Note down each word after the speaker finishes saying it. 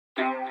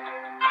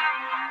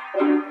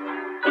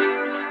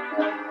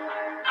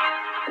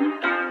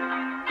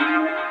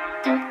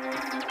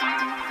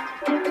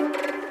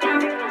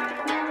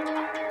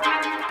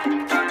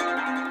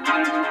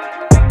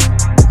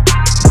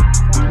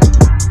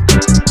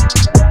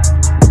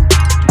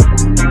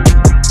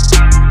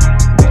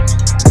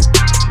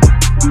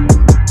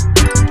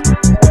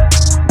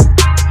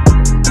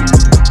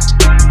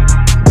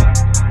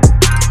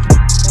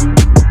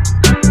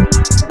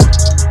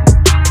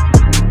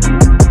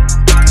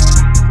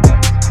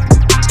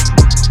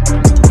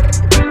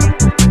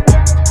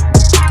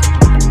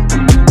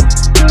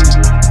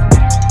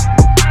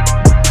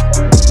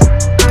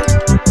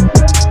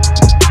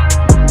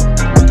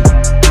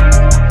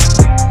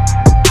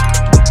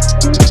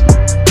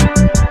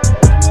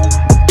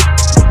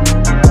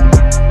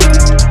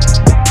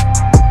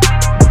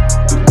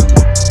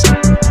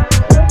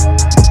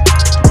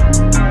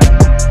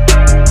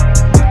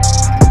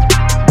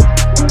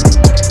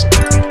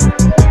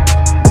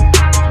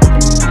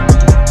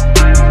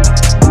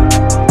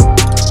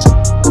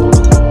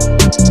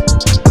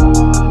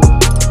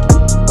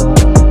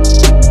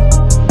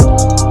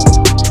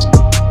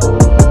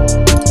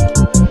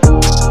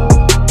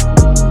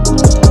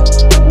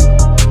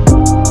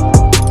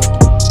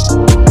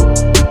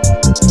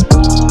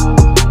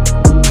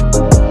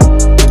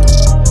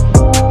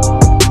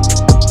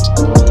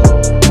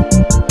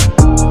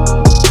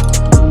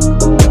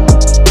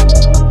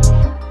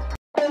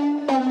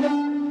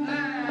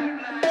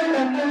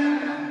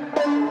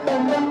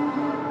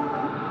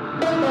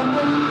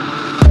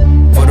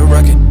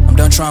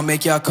Tryna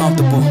make y'all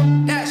comfortable.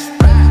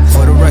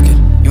 For the record,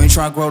 you ain't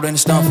tryna grow, then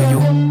it's done for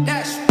you.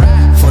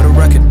 For the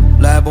record,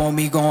 lab on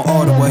me going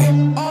all the way.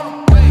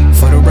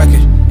 For the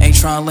record, ain't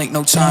tryna link,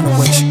 no time to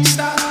waste.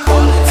 For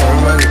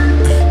the record,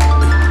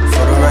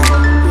 for the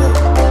record,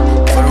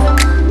 for the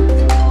record,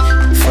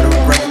 for the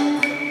record,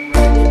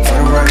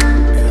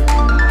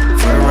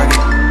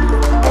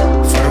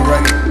 for the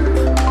record.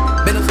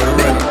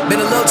 Been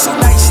a little too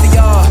nice for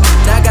y'all.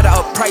 Now I gotta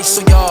up price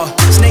on y'all.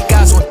 Snake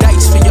eyes on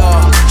dice for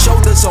y'all.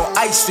 Shoulders on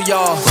ice for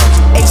y'all.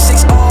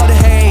 A6 all the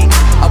hate.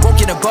 I won't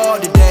get a ball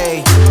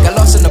today. Got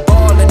lost in the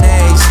ball and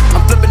A's.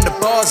 I'm flipping the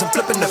bars, I'm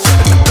flipping the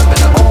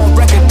on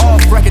record,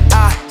 off record.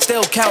 I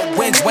still count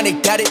wins when they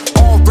got it.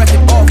 On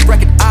record, off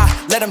record. I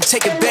let them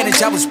take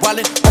advantage. I was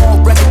wildin'.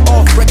 On record,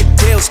 off record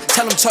deals.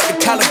 Tell them talk to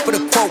Colin for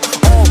the quote.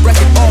 On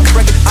record, off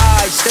record.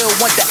 I still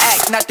want the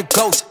act, not the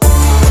ghost.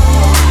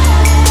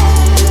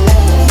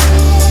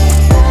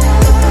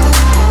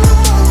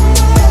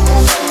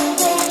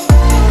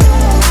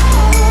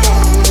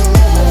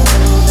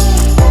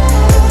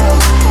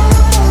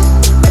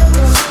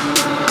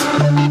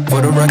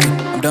 For the record,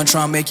 I'm done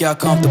trying to make y'all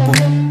comfortable.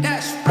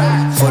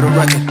 For the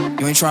record,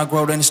 you ain't trying to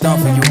grow, then it's done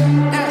for you.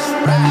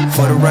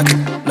 For the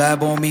record,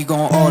 lab on me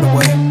going all the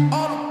way.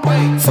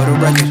 For the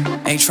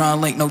record, ain't trying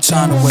to link, no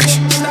time to waste.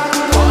 For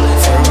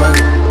the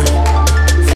record.